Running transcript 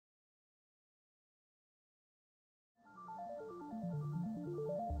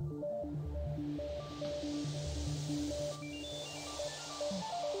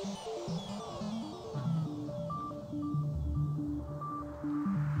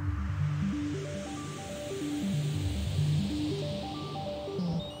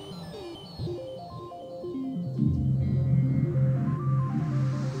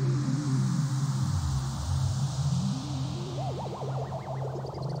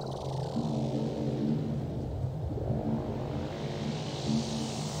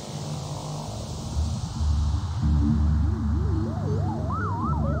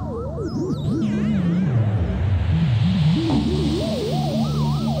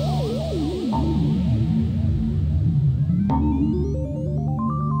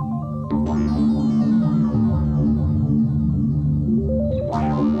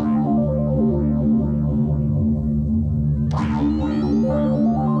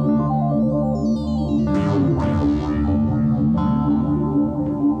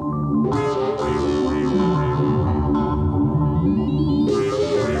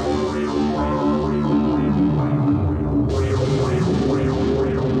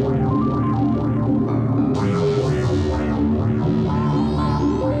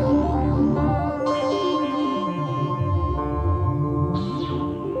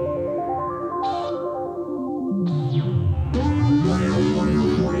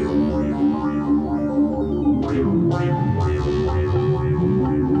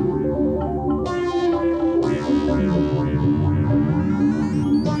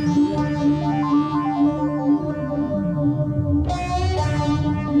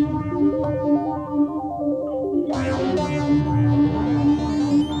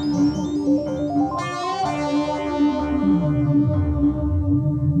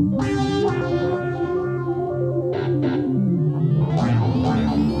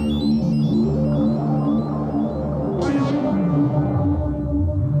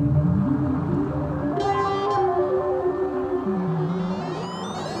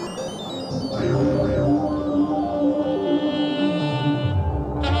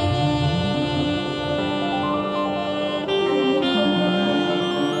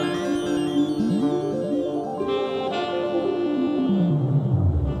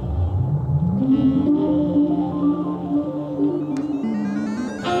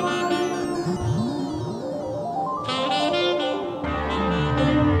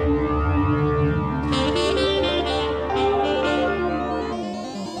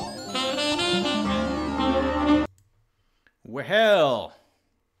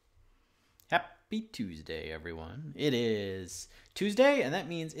Happy Tuesday, everyone. It is Tuesday, and that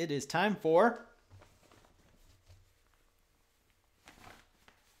means it is time for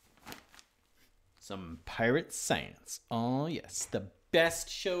some pirate science. Oh, yes, the best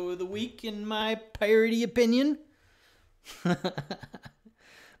show of the week, in my piratey opinion.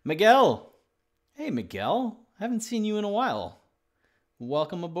 Miguel. Hey, Miguel. I haven't seen you in a while.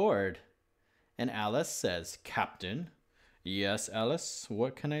 Welcome aboard. And Alice says, Captain. Yes, Alice,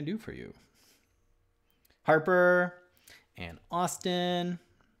 what can I do for you? Harper and Austin.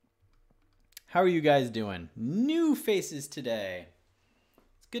 How are you guys doing? New faces today.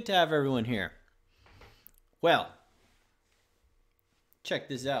 It's good to have everyone here. Well, check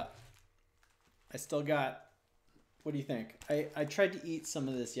this out. I still got, what do you think? I tried to eat some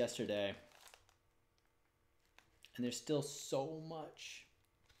of this yesterday. And there's still so much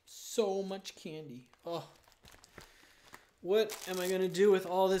candy. Oh, what am I going to do with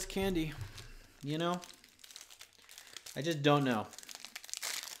all this candy? You know? I just don't know.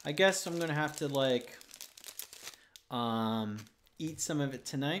 I guess I'm going to have to eat some of it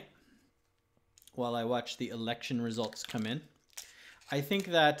tonight while I watch the election results come in. I think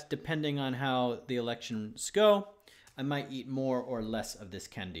that depending on how the elections go, I might eat more or less of this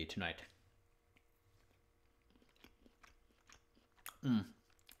candy tonight.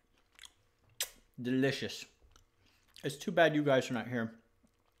 Delicious. It's too bad you guys are not here,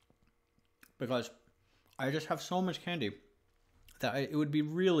 because I just have so much candy that it would be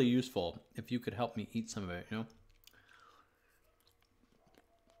really useful if you could help me eat some of it, you know?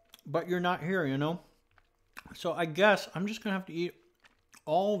 But you're not here, you know? So I guess I'm just gonna have to eat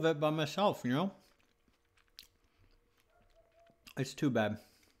all of it by myself, you know? It's too bad.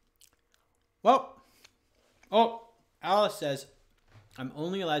 Well, oh, Alice says I'm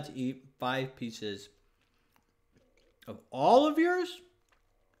only allowed to eat 5 pieces of all of yours?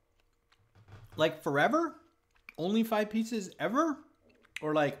 Like forever? Only 5 pieces ever?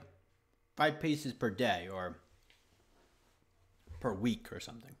 Or like 5 pieces per day or per week or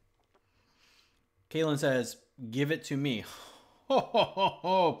something? Kaylin says, give it to me. Ho, ho, ho,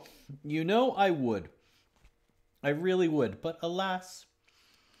 ho. You know I would. I really would. But alas,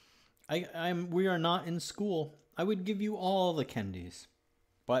 we are not in school. I would give you all the candies.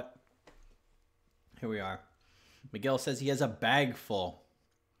 But here we are. Miguel says he has a bag full.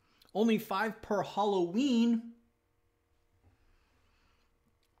 Only 5 per Halloween.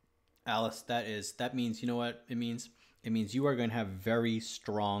 Alice, that means, you know what it means? It means you are going to have very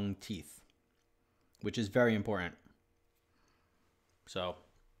strong teeth, which is very important. So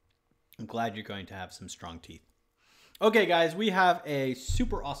I'm glad you're going to have some strong teeth. Okay, guys, we have a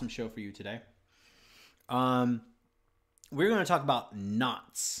super awesome show for you today. We're going to talk about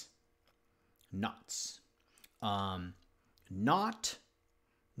knots. Knots. Not,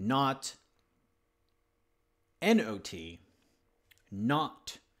 N-O-T,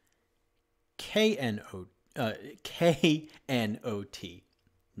 not, K-N-O-T,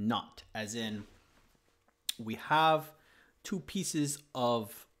 not, as in we have 2 pieces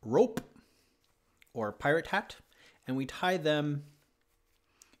of rope or pirate hat, and we tie them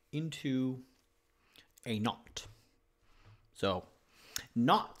into a knot. So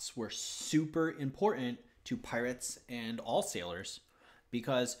knots were super important to pirates and all sailors,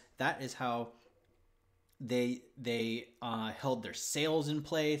 because that is how they held their sails in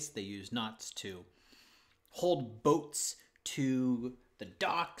place. They used knots to hold boats to the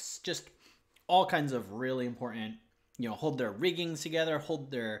docks, just all kinds of really important, you know, hold their riggings together,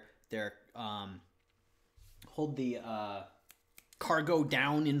 hold hold the cargo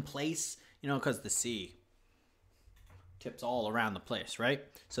down in place, you know, because the sea tips all around the place, right?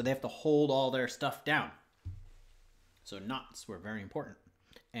 So they have to hold all their stuff down. So knots were very important.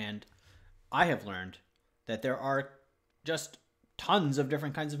 And I have learned that there are just tons of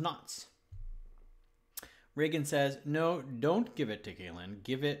different kinds of knots. Reagan says, no, don't give it to Galen.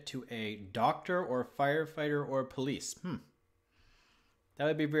 Give it to a doctor or firefighter or police. That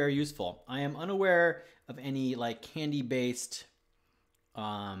would be very useful. I am unaware of any like candy-based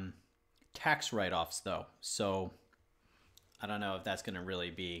tax write-offs though. So I don't know if that's going to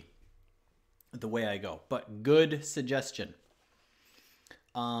really be the way I go, but good suggestion.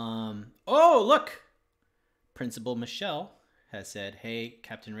 Oh, look! Principal Michelle has said, hey,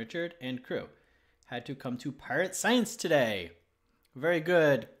 Captain Richard and crew, had to come to pirate science today. Very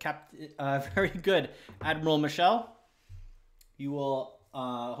good, very good, Admiral Michelle. You will,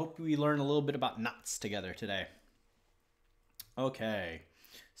 hope we learn a little bit about knots together today. Okay,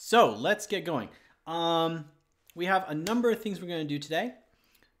 so let's get going. We have a number of things we're going to do today.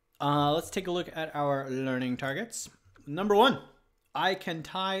 Let's take a look at our learning targets. Number 1, I can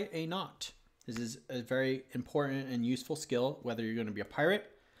tie a knot. This is a very important and useful skill, whether you're going to be a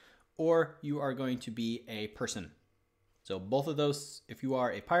pirate or you are going to be a person. So both of those, if you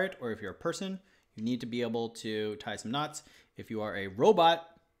are a pirate or if you're a person, you need to be able to tie some knots. If you are a robot,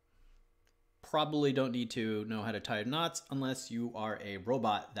 probably don't need to know how to tie knots unless you are a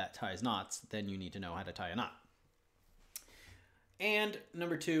robot that ties knots, then you need to know how to tie a knot. And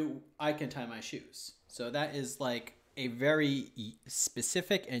number two, I can tie my shoes. So that is like a very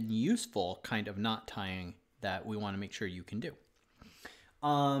specific and useful kind of knot tying that we want to make sure you can do.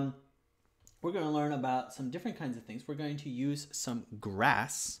 We're going to learn about some different kinds of things. We're going to use some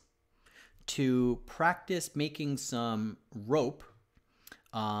grass to practice making some rope.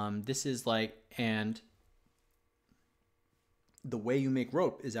 This is like, and the way you make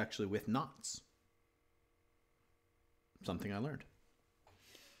rope is actually with knots. Something I learned.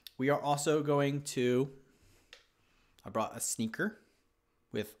 We are also going to, I brought a sneaker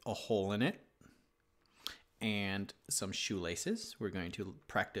with a hole in it and some shoelaces. We're going to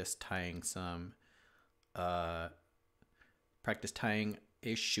practice tying some, practice tying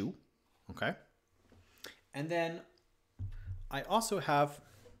a shoe. Okay. And then I also have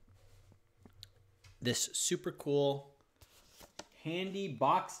this super cool handy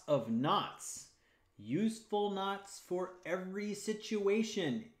box of knots. Useful knots for every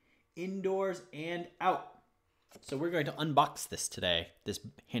situation, indoors and out. So we're going to unbox this today, this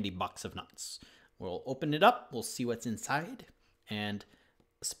handy box of knots. We'll open it up, we'll see what's inside, and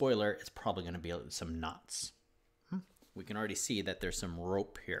spoiler, it's probably going to be some knots. We can already see that there's some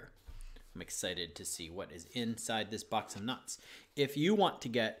rope here. I'm excited to see what is inside this box of knots. If you want to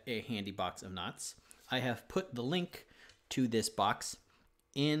get a handy box of knots, I have put the link to this box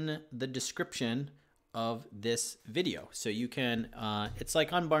in the description of this video. So you can, it's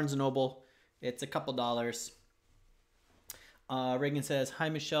like on Barnes & Noble. It's a couple dollars. Reagan says, hi,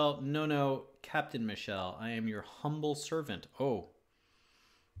 Michelle. No, Captain Michelle. I am your humble servant. Oh,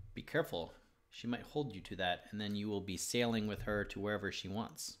 be careful. She might hold you to that, and then you will be sailing with her to wherever she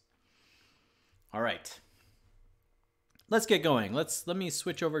wants. All right. Let's get going. Let me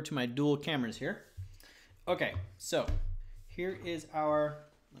switch over to my dual cameras here. Okay, so here is our,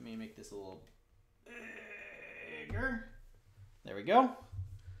 let me make this a little bigger. There we go.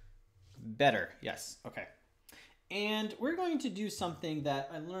 Better, yes, okay. And we're going to do something that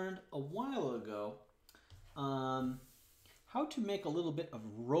I learned a while ago, how to make a little bit of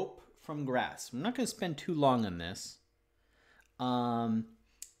rope from grass. I'm not going to spend too long on this. And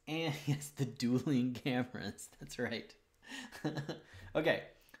yes, the dueling cameras, that's right. Okay,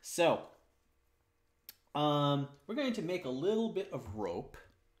 so we're going to make a little bit of rope,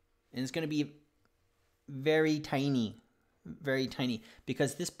 and it's going to be very tiny,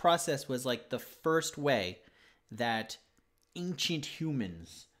 because this process was like the first way that ancient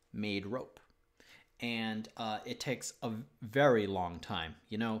humans made rope. And it takes a very long time.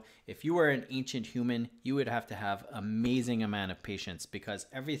 You know, if you were an ancient human, you would have to have amazing amount of patience, because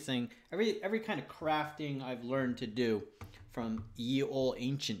every kind of crafting I've learned to do from ye old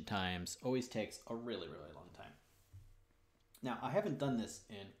ancient times always takes a really, really long time. Now, I haven't done this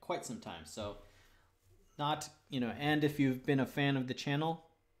in quite some time, so not, you know, and if you've been a fan of the channel,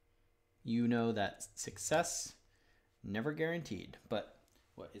 you know that success never guaranteed, but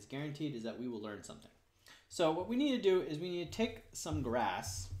what is guaranteed is that we will learn something. So what we need to do is we need to take some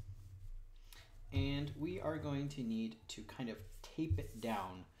grass, and we are going to need to kind of tape it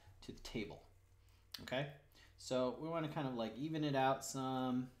down to the table. Okay, so we want to kind of like even it out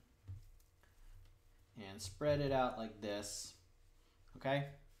some and spread it out like this. Okay,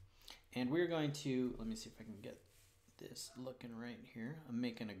 and we're going to, let me see if I can get this looking right here. I'm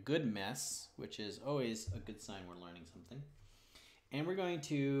making a good mess, which is always a good sign we're learning something. And we're going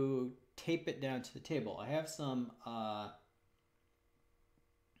to tape it down to the table. I have some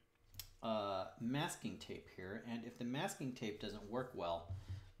masking tape here, and if the masking tape doesn't work well,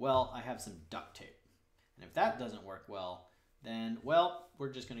 I have some duct tape. And if that doesn't work well, then, well,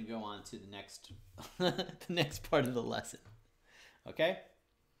 we're just going to go on to the next, the next part of the lesson. Okay?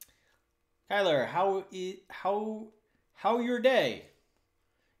 Kyler, how your day?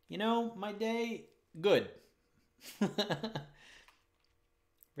 You know, my day, good.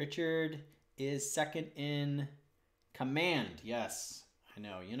 Richard is second in command. Yes, I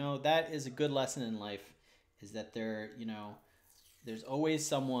know. You know, that is a good lesson in life, is that there, you know, there's always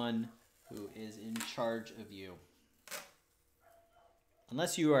someone who is in charge of you.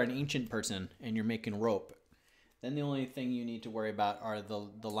 Unless you are an ancient person and you're making rope, then the only thing you need to worry about are the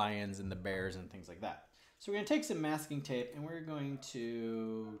lions and the bears and things like that. So we're going to take some masking tape and we're going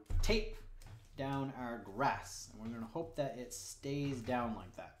to tape down our grass. And we're going to hope that it stays down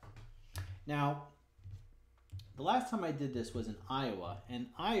like that. Now, the last time I did this was in Iowa, and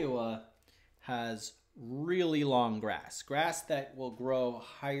Iowa has really long grass that will grow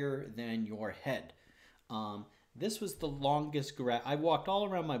higher than your head. This was the longest grass. I walked all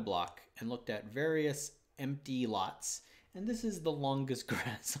around my block and looked at various empty lots, and this is the longest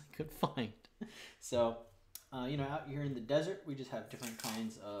grass I could find. So, you know, out here in the desert, we just have different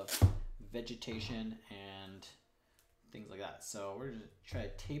kinds of vegetation and things like that. So we're going to try to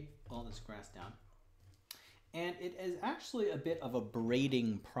tape all this grass down. And it is actually a bit of a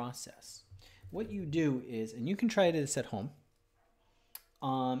braiding process. What you do is, and you can try this at home,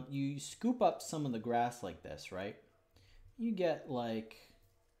 you scoop up some of the grass like this, right? You get like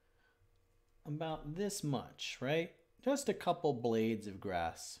about this much, right? Just a couple blades of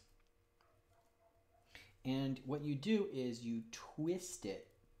grass. And what you do is you twist it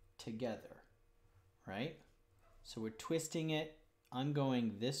together, right? So we're twisting it. I'm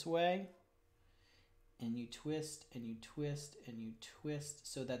going this way. And you twist and you twist and you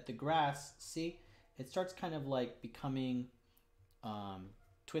twist so that the grass, see, it starts kind of like becoming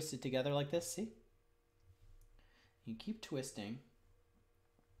twisted together like this, see? You keep twisting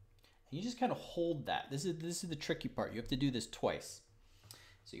and you just kind of hold that. This is the tricky part. You have to do this twice.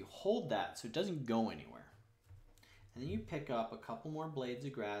 So you hold that so it doesn't go anywhere. And then you pick up a couple more blades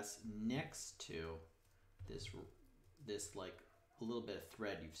of grass next to this like a little bit of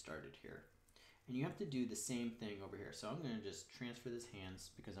thread you've started here. And you have to do the same thing over here. So I'm going to just transfer this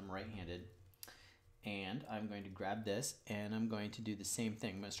hands because I'm right-handed. And I'm going to grab this and I'm going to do the same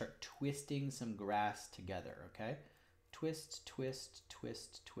thing. I'm going to start twisting some grass together, okay? Twist, twist,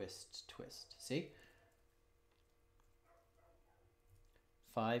 twist, twist, twist. See?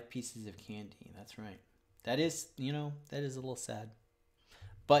 5 pieces of candy. That's right. That is, you know, that is a little sad.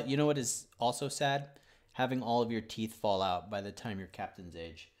 But you know what is also sad? Having all of your teeth fall out by the time you're captain's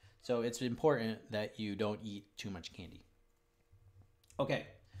age. So it's important that you don't eat too much candy. Okay,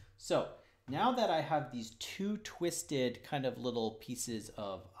 so now that I have these 2 twisted kind of little pieces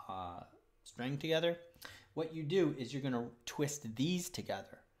of string together, what you do is you're going to twist these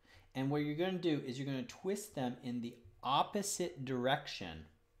together. And what you're going to do is you're going to twist them in the opposite direction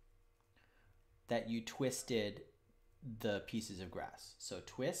that you twisted the pieces of grass. So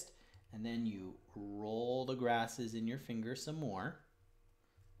twist, and then you roll the grasses in your finger some more.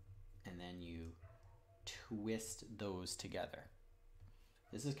 And then you twist those together.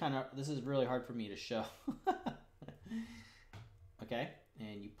 This is really hard for me to show. Okay,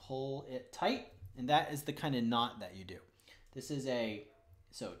 and you pull it tight, and that is the kind of knot that you do. This is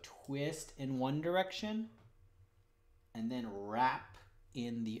so twist in one direction, and then wrap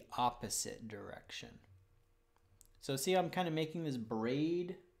in the opposite direction. So see, I'm kind of making this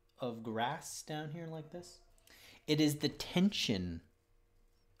braid of grass down here like this. It is the tension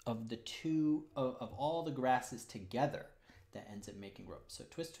of the two of all the grasses together that ends up making rope. So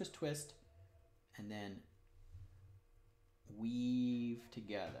twist, twist, twist, and then weave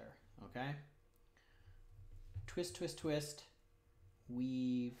together, okay? Twist, twist, twist,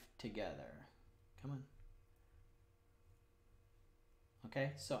 weave together. Come on.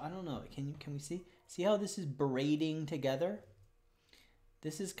 Okay, so I don't know, can we see? See how this is braiding together?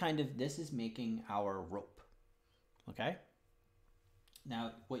 This is making our rope, okay?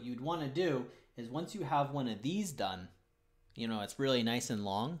 Now, what you'd want to do is once you have one of these done, you know, it's really nice and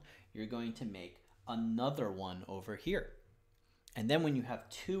long, you're going to make another one over here. And then when you have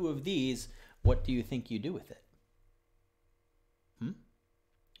 2 of these, what do you think you do with it?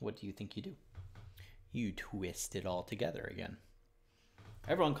 What do you think you do? You twist it all together again.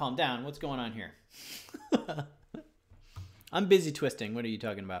 Everyone calm down. What's going on here? I'm busy twisting. What are you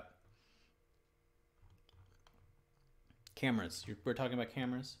talking about? Cameras. We're talking about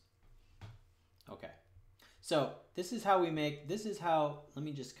cameras? Okay. So this is how let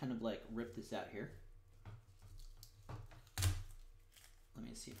me just kind of like rip this out here. Let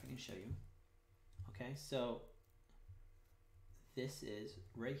me see if I can show you. Okay, so this is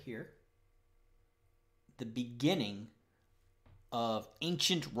right here, the beginning of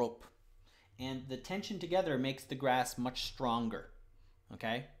ancient rope. And the tension together makes the grass much stronger,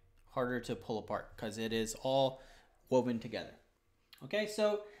 okay? Harder to pull apart because it is all woven together. Okay,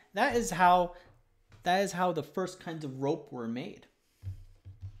 so that is how the first kinds of rope were made.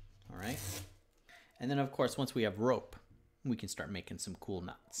 All right. And then of course, once we have rope, we can start making some cool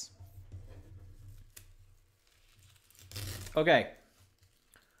knots. Okay.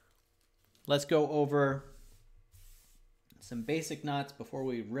 Let's go over some basic knots before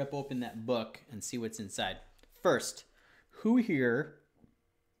we rip open that book and see what's inside. First, who here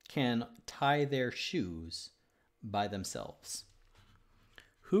can tie their shoes by themselves?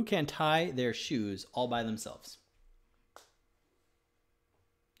 Who can tie their shoes all by themselves?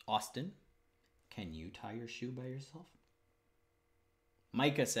 Austin, can you tie your shoe by yourself?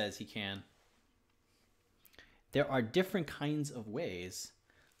 Micah says he can. There are different kinds of ways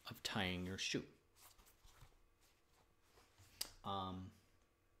of tying your shoe.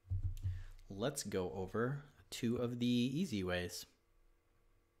 Let's go over 2 of the easy ways.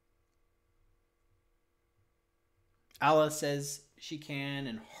 Alice says she can,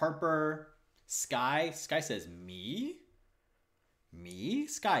 and Harper, Sky says, me? Me?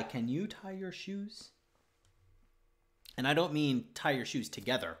 Sky, can you tie your shoes? And I don't mean tie your shoes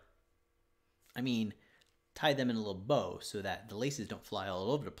together. I mean, tie them in a little bow so that the laces don't fly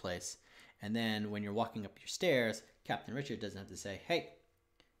all over the place. And then when you're walking up your stairs, Captain Richard doesn't have to say, hey,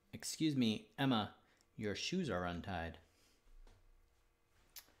 excuse me, Emma, your shoes are untied.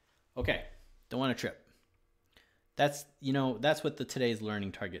 Okay, don't want to trip. That's what today's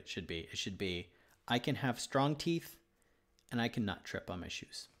learning target should be. It should be, I can have strong teeth and I cannot trip on my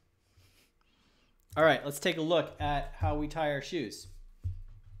shoes. All right, let's take a look at how we tie our shoes.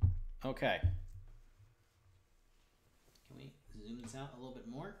 Okay. Can we zoom this out a little bit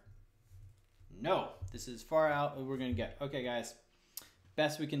more? No, this is far out as we're going to get. Okay, guys,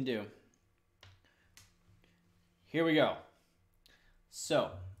 best we can do. Here we go. So,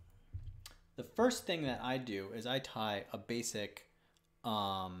 the first thing that I do is I tie a basic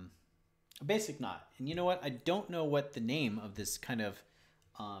knot. And you know what? I don't know what the name of this kind of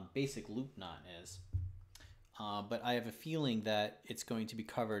basic loop knot is. But I have a feeling that it's going to be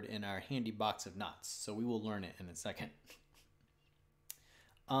covered in our handy box of knots. So we will learn it in a second.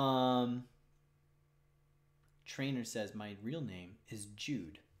 Trainer says my real name is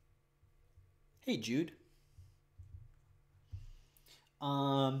Jude. Hey, Jude.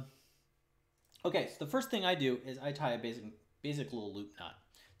 Okay, so the first thing I do is I tie a basic little loop knot.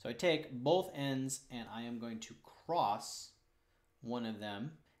 So I take both ends and I am going to cross one of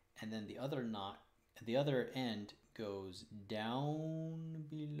them, and then the other end goes down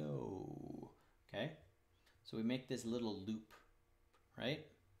below. Okay, so we make this little loop, right?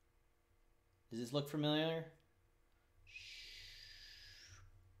 Does this look familiar?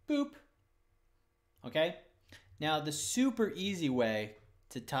 Boop. Okay, now the super easy way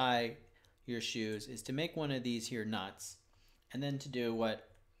to tie your shoes is to make one of these here knots, and then to do what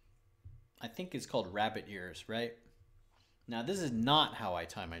I think is called rabbit ears, right? Now this is not how I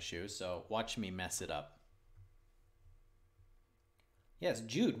tie my shoes, so watch me mess it up. Yes,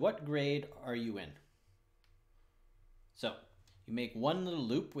 Jude, what grade are you in? So you make one little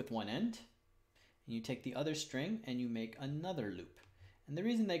loop with one end, and you take the other string and you make another loop. And the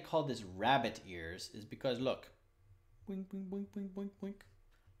reason they call this rabbit ears is because look, boink, boink, boink, boink, boink, boink,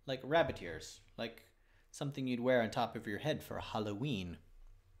 like rabbit ears, like something you'd wear on top of your head for Halloween.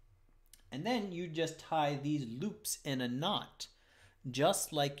 And then you just tie these loops in a knot,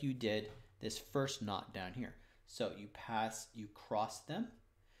 just like you did this first knot down here. So you cross them,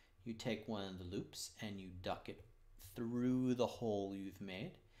 you take one of the loops and you duck it through the hole you've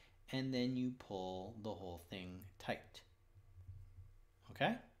made, and then you pull the whole thing tight.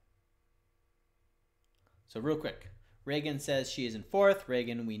 Okay? So real quick, Reagan says she is in 4th.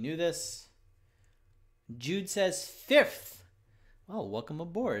 Reagan, we knew this. Jude says 5th. Oh, welcome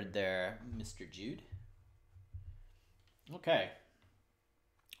aboard there, Mr. Jude. Okay.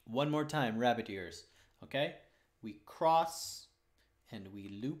 One more time, rabbit ears. Okay? We cross and we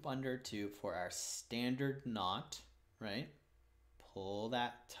loop under for our standard knot, right? Pull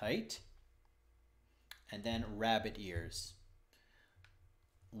that tight. And then rabbit ears.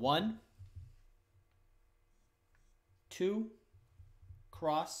 1, 2,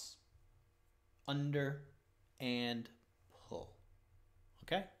 cross, under, and pull.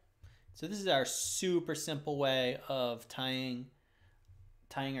 Okay? So this is our super simple way of tying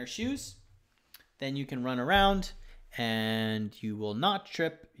our shoes. Then you can run around and you will not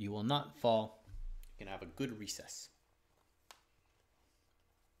trip, you will not fall. You can have a good recess.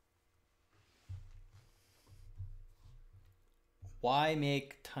 Why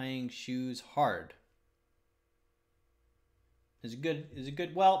make tying shoes hard? Is it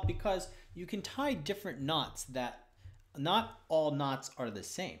good? Well, because you can tie different knots that not all knots are the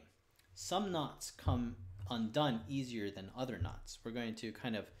same. Some knots come undone easier than other knots. We're going to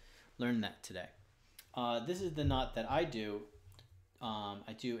kind of learn that today. This is the knot that I do.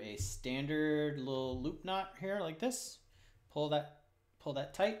 I do a standard little loop knot here like this. Pull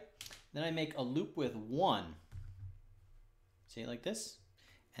that tight. Then I make a loop with one. See it like this?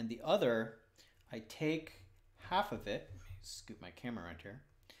 And the other, I take half of it, let me scoot my camera around here,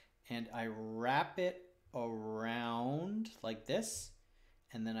 and I wrap it around like this,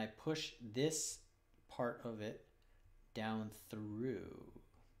 and then I push this part of it down through.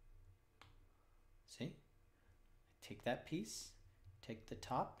 See? Take that piece, take the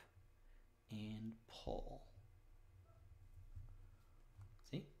top, and pull.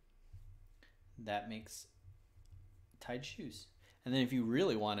 See? That makes tied shoes. And then if you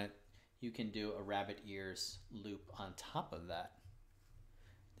really want it, you can do a rabbit ears loop on top of that.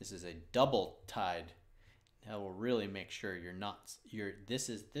 This is a double tied. That will really make sure your knots,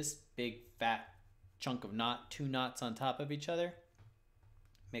 this big fat chunk of knot, 2 knots on top of each other,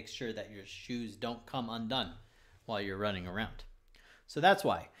 makes sure that your shoes don't come undone while you're running around. So that's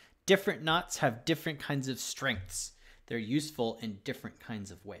why different knots have different kinds of strengths. They're useful in different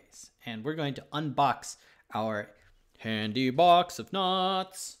kinds of ways. And we're going to unbox our handy box of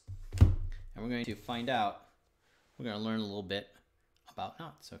knots. And we're going to find out, we're going to learn a little bit about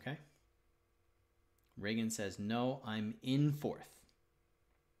knots, okay? Reagan says, no, I'm in 4th.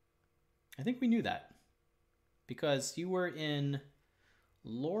 I think we knew that because you were in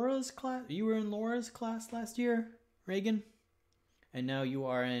Laura's class. You were in Laura's class last year, Reagan, and now you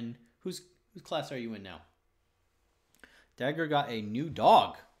are in whose class are you in now? Dagger got a new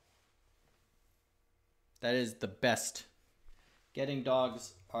dog. That is the best. Getting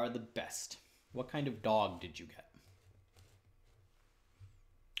dogs are the best. What kind of dog did you get?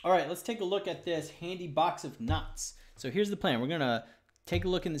 All right, let's take a look at this handy box of knots. So here's the plan. We're going to take a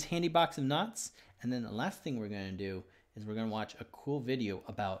look in this handy box of knots, and then the last thing we're going to do is we're going to watch a cool video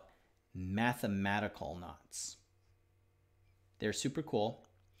about mathematical knots. They're super cool.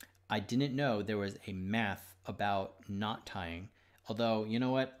 I didn't know there was a math about knot tying, although, you know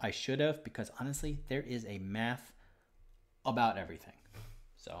what? I should have, because honestly, there is a math about everything.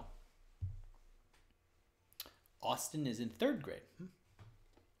 So, Austin is in 3rd grade.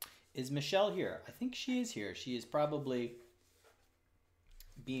 Is Michelle here? I think she is here. She is probably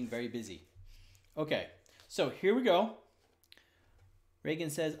being very busy. Okay, so here we go. Reagan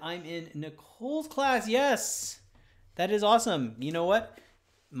says, I'm in Nicole's class. Yes, that is awesome. You know what?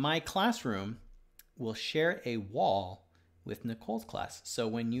 My classroom will share a wall with Nicole's class. So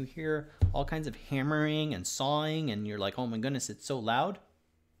when you hear all kinds of hammering and sawing and you're like, oh my goodness, it's so loud,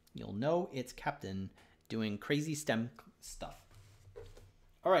 you'll know it's Captain doing crazy STEM stuff.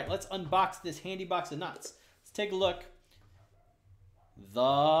 All right, let's unbox this handy box of knots. Let's take a look.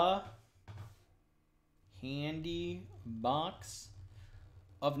 The handy box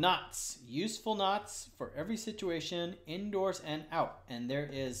of knots. Useful knots for every situation, indoors and out. And there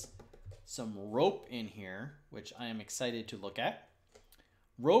is some rope in here, which I am excited to look at.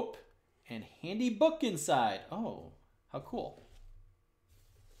 Rope and handy book inside. Oh, how cool.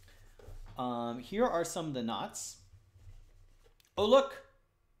 Here are some of the knots. Oh, look.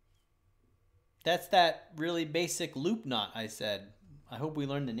 That's that really basic loop knot I said. I hope we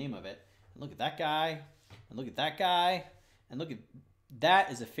learned the name of it. And look at that guy, and look at that guy, and look at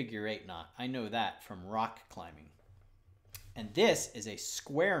that is a figure 8 knot. I know that from rock climbing. And this is a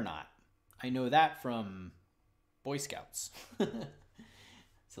square knot. I know that from Boy Scouts.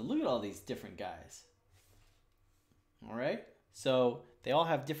 So look at all these different guys. All right, so they all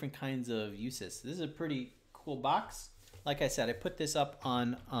have different kinds of uses. This is a pretty cool box. Like I said, I put this up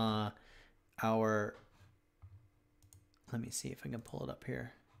on our, let me see if I can pull it up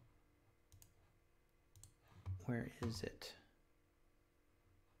here. Where is it?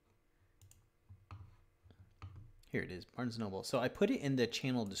 Here it is, Barnes & Noble. So I put it in the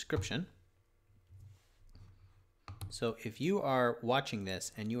channel description. So if you are watching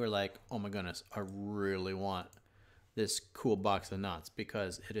this and you are like, oh my goodness, I really want this cool box of knots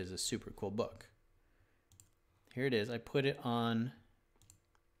because it is a super cool book. Here it is. I put it on.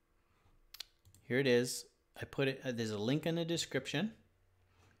 Here it is. I put it, there's a link in the description.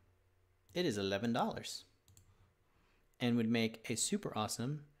 It is $11 and would make a super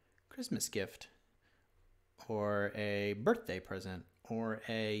awesome Christmas gift or a birthday present or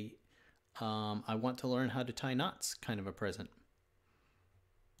a I want to learn how to tie knots kind of a present.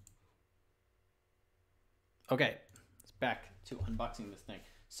 Okay, let's back to unboxing this thing.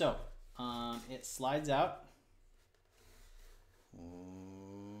 So it slides out.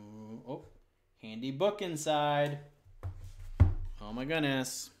 Oh, handy book inside. Oh my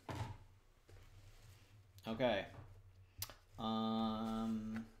goodness. Okay. How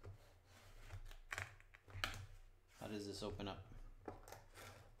does this open up?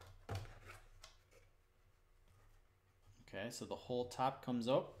 Okay, so the whole top comes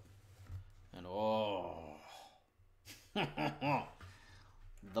up, and oh,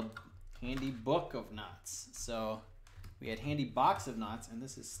 the handy book of knots. So we had handy box of knots, and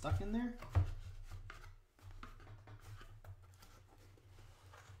this is stuck in there.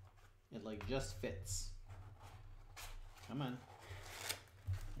 It like just fits. Come on.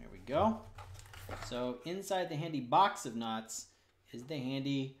 There we go. So inside the handy box of knots is the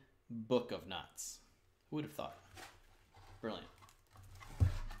handy book of knots. Who would have thought? Brilliant. All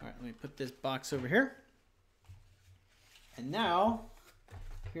right, let me put this box over here. And now,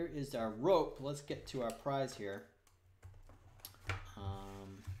 here is our rope. Let's get to our prize here. A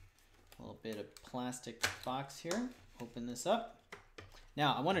little bit of plastic box here. Open this up.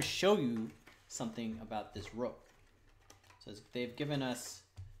 Now, I want to show you something about this rope. So they've given us,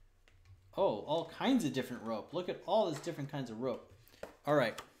 all kinds of different rope. Look at all these different kinds of rope. All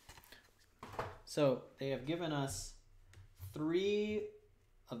right. So they have given us 3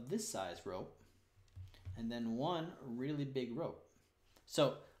 of this size rope and then 1 really big rope.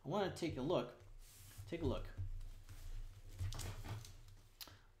 So I want to take a look. Take a look.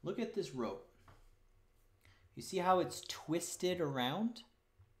 Look at this rope. You see how it's twisted around?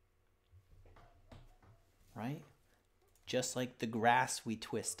 Right? Just like the grass we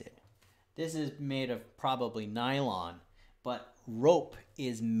twisted. This is made of probably nylon, but rope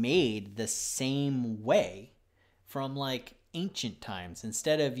is made the same way from like ancient times.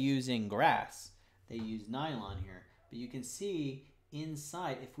 Instead of using grass, they use nylon here. But you can see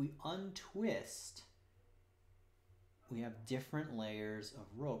inside, if we untwist, we have different layers of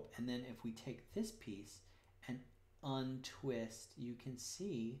rope. And then if we take this piece and untwist, you can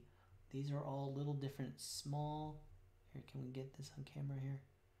see these are all little different small, here, can we get this on camera here?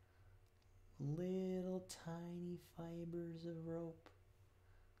 Little tiny fibers of rope.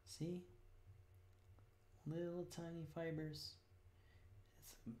 See? Little tiny fibers.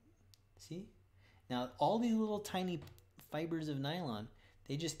 See? Now, all these little tiny fibers of nylon,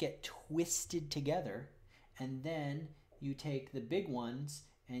 they just get twisted together, and then you take the big ones,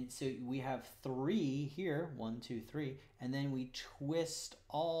 and so we have 3 here, 1, 2, 3, and then we twist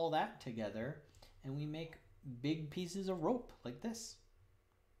all that together, and we make big pieces of rope like this.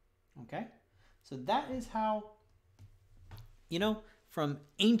 Okay? So that is how, from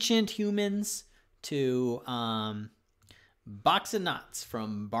ancient humans to box of knots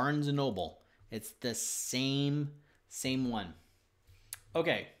from Barnes & Noble. It's the same one.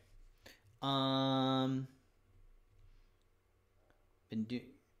 Okay. I'm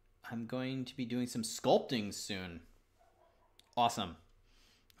going to be doing some sculpting soon. Awesome.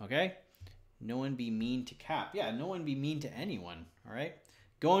 Okay? No one be mean to Cap. Yeah, no one be mean to anyone. All right?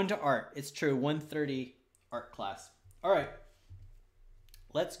 Go into art. It's true. 1:30 art class. All right.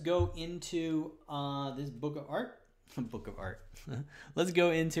 Let's go into this book of art. Book of art. Let's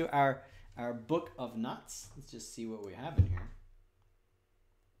go into our book of knots. Let's just see what we have in here.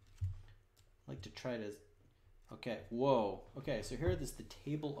 I'd like to try to... Okay, whoa. Okay, so here is the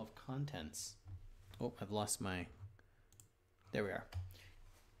table of contents. Oh, I've lost my... There we are.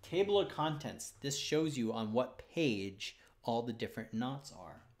 Table of contents. This shows you on what page all the different knots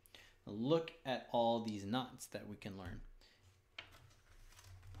are. Now look at all these knots that we can learn.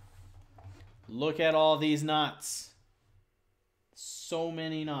 Look at all these knots. So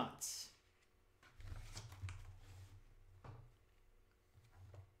many knots.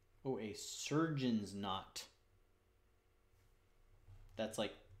 Oh, a surgeon's knot. That's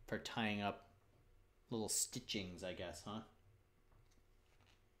like for tying up little stitchings, I guess, huh?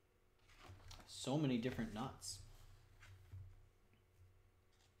 So many different knots.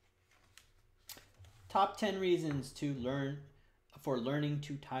 Top 10 reasons for learning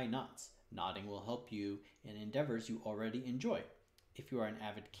to tie knots. Knotting will help you in endeavors you already enjoy. If you are an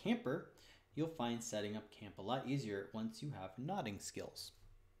avid camper, you'll find setting up camp a lot easier once you have knotting skills.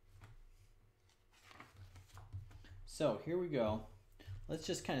 So here we go. Let's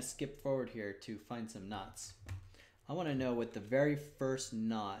just kind of skip forward here to find some knots. I want to know what the very first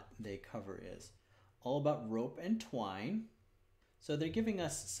knot they cover is. All about rope and twine. So they're giving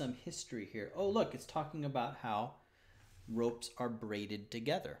us some history here. Oh, look, it's talking about how ropes are braided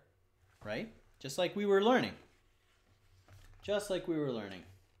together, right? Just like we were learning. Just like we were learning.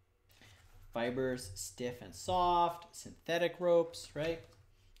 Fibers, stiff and soft, synthetic ropes, right?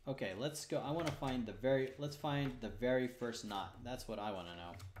 Okay, let's go. I want to find let's find the very first knot. That's what I want to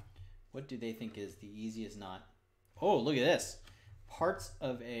know. What do they think is the easiest knot? Oh, look at this. Parts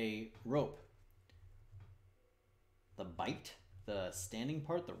of a rope. The bite, the standing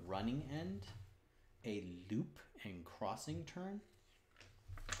part, the running end, a loop and crossing turn.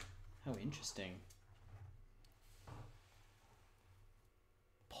 How interesting.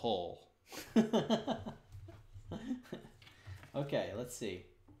 Pull. Okay, let's see.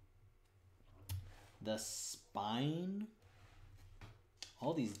 The spine.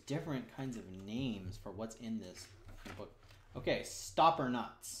 All these different kinds of names for what's in this book. Okay, stopper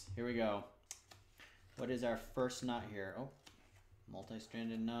knots. Here we go. What is our first knot here? Oh,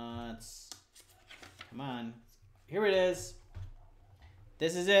 multi-stranded knots. Come on. Here it is.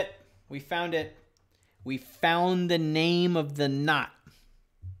 This is it. We found it. We found the name of the knot.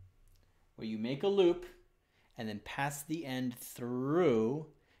 Where you make a loop and then pass the end through.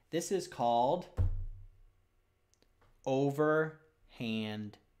 This is called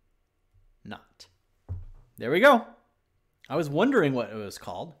overhand knot. There we go. I was wondering what it was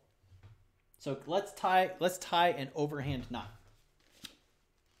called. So let's tie an overhand knot.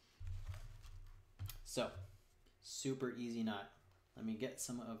 So, super easy knot. Let me get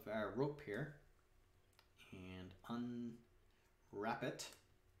some of our rope here and unwrap it.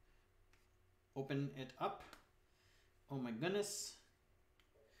 Open it up. Oh my goodness.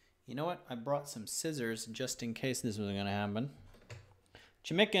 You know what? I brought some scissors just in case this was going to happen.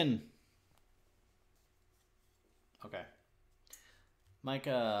 Chimikin. Okay.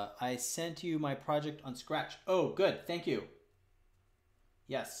 Micah, I sent you my project on Scratch. Oh, good. Thank you.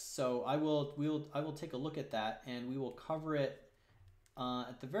 Yes, so I will take a look at that, and we will cover it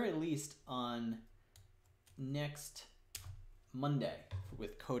at the very least on next Monday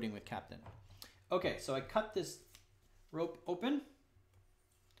with Coding with Captain. Okay, so I cut this rope open.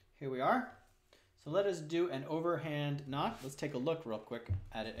 Here we are. So let us do an overhand knot. Let's take a look real quick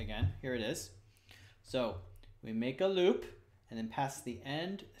at it again. Here it is. So we make a loop and then pass the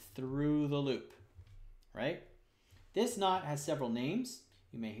end through the loop, right? This knot has several names.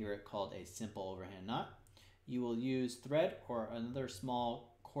 You may hear it called a simple overhand knot. You will use thread or another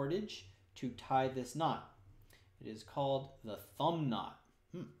small cordage to tie this knot. It is called the thumb knot.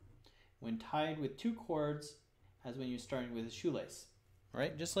 When tied with two cords, as when you're starting with a shoelace,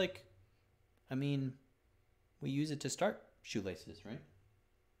 right? Just like, I mean, we use it to start shoelaces, right?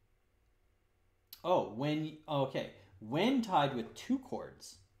 Oh, when tied with two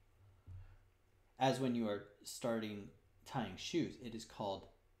cords, as when you are starting tying shoes, it is called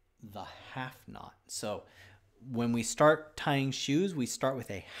the half knot. So when we start tying shoes, we start with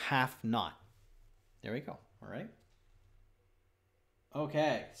a half knot. There we go. All right.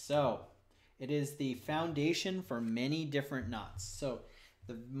 Okay, so it is the foundation for many different knots. So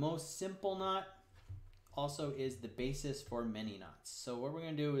the most simple knot also is the basis for many knots. So what we're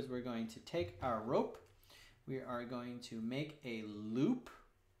going to do is we're going to take our rope. We are going to make a loop.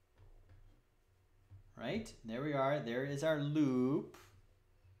 Right? There we are. There is our loop.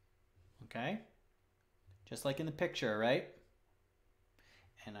 Okay? Just like in the picture, right?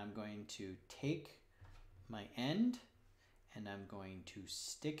 And I'm going to take my end and I'm going to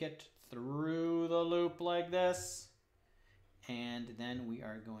stick it through the loop like this. And then we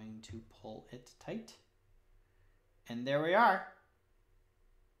are going to pull it tight. And there we are.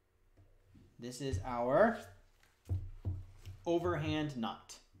 This is our overhand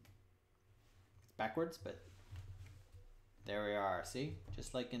knot. It's backwards, but there we are. See?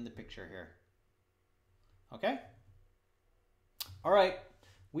 Just like in the picture here. Okay? All right.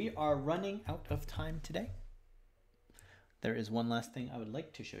 We are running out of time today. There is one last thing I would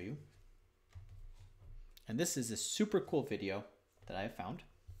like to show you. And this is a super cool video that I have found.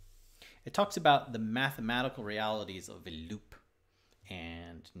 It talks about the mathematical realities of a loop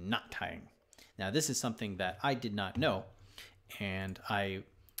and knot tying. Now, this is something that I did not know, and I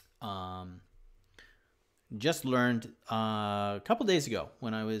just learned a couple days ago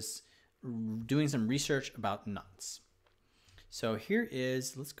when I was doing some research about knots. So here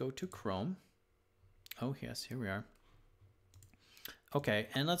is, let's go to Chrome. Oh, yes, here we are. Okay,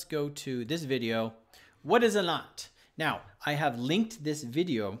 and let's go to this video. What is a knot? Now, I have linked this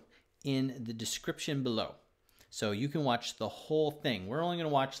video in the description below. So you can watch the whole thing. We're only going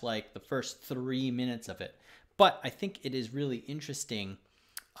to watch like the first 3 minutes of it. But I think it is really interesting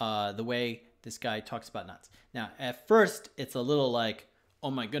the way this guy talks about knots. Now, at first, it's a little like,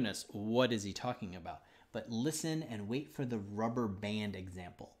 oh my goodness, what is he talking about? But listen and wait for the rubber band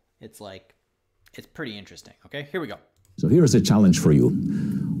example. It's like, it's pretty interesting. Okay, here we go. So here's a challenge for you.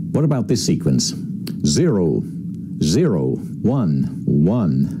 What about this sequence? 0, 0, 1,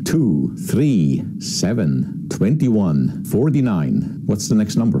 1, 2, 3, 7, 21, 49. What's the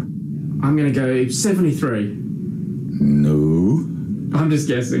next number? I'm going to go 73. No. I'm just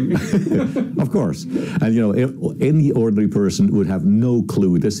guessing. Of course. And you know, any ordinary person would have no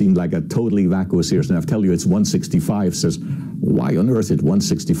clue. This seemed like a totally vacuous here. And I tell you it's 165. Says, why on earth is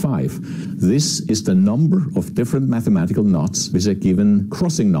 165? This is the number of different mathematical knots with a given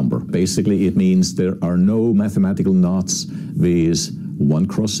crossing number. Basically, it means there are no mathematical knots with one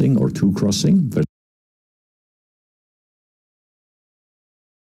crossing or two crossing. There's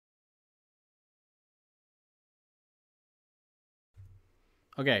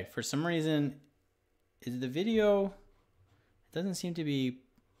Okay, for some reason, is the video... It doesn't seem to be...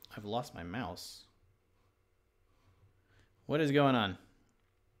 I've lost my mouse. What is going on?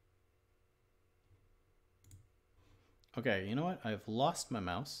 Okay, you know what? I've lost my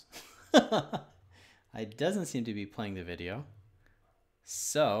mouse. It doesn't seem to be playing the video.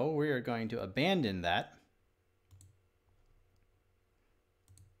 So we are going to abandon that.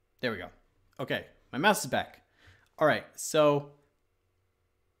 There we go. Okay, my mouse is back. All right, so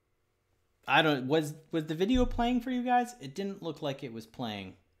I don't, was the video playing for you guys? It didn't look like it was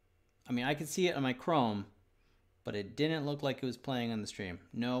playing. I mean, I could see it on my Chrome, but it didn't look like it was playing on the stream.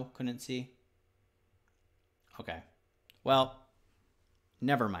 No, couldn't see. Okay, well,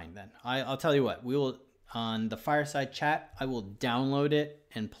 never mind then. I'll tell you what, we will, on the Fireside chat, I will download it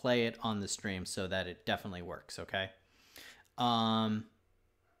and play it on the stream so that it definitely works, okay?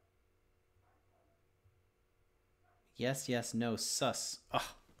 Yes, yes, no, sus. Ugh.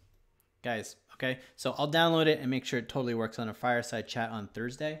 Guys, okay? So I'll download it and make sure it totally works on a Fireside chat on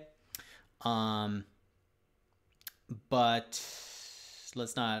Thursday. But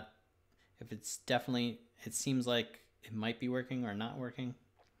let's not, if it's definitely, it seems like it might be working or not working.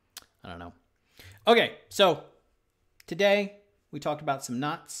 I don't know. Okay, so today we talked about some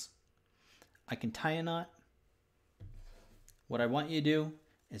knots. I can tie a knot. What I want you to do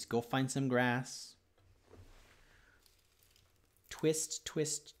is go find some grass. Twist,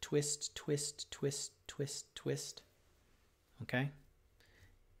 twist, twist, twist, twist, twist, twist. Okay?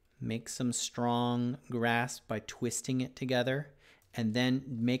 Make some strong grass by twisting it together. And then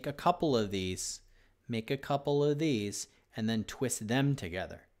make a couple of these. Make a couple of these. And then twist them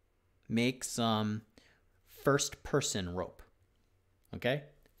together. Make some first person rope. Okay?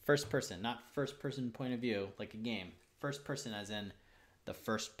 First person, not first person point of view like a game. First person as in the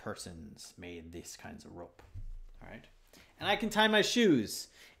first persons made these kinds of rope. All right? And I can tie my shoes.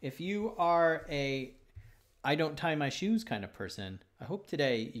 If you are a I don't tie my shoes kind of person, I hope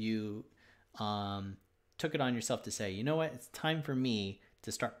today you took it on yourself to say, you know what? It's time for me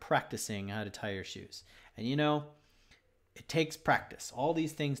to start practicing how to tie your shoes. And you know, it takes practice. All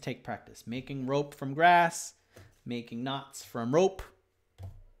these things take practice. Making rope from grass, making knots from rope.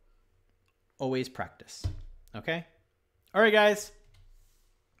 Always practice. Okay? All right, guys.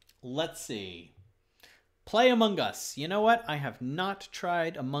 Let's see. Play Among Us. You know what? I have not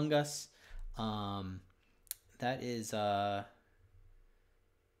tried Among Us. That is not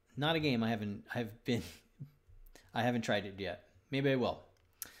a game I haven't tried it yet. Maybe I will.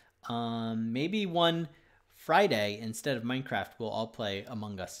 Maybe one Friday instead of Minecraft we'll all play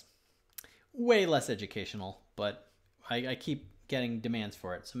Among Us. Way less educational, but I keep getting demands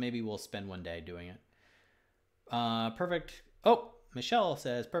for it, so maybe we'll spend one day doing it. Perfect. Oh, Michelle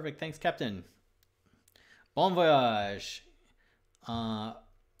says, perfect. Thanks, Captain. Bon voyage.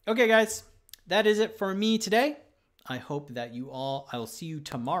 Okay, guys, that is it for me today. I hope that you all, I will see you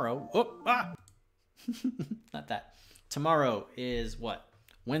tomorrow. Oh, ah! Not that. Tomorrow is what?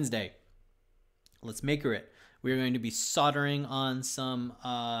 Wednesday. Let's maker it. We're going to be soldering on some,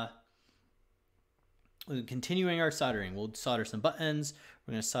 continuing our soldering. We'll solder some buttons.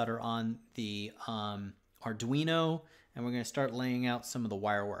 We're going to solder on the Arduino, and we're going to start laying out some of the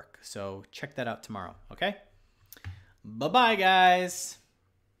wire work. So check that out tomorrow, okay? Bye-bye, guys.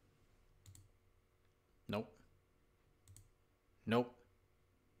 Nope. Nope.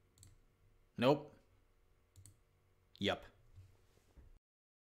 Nope. Yep.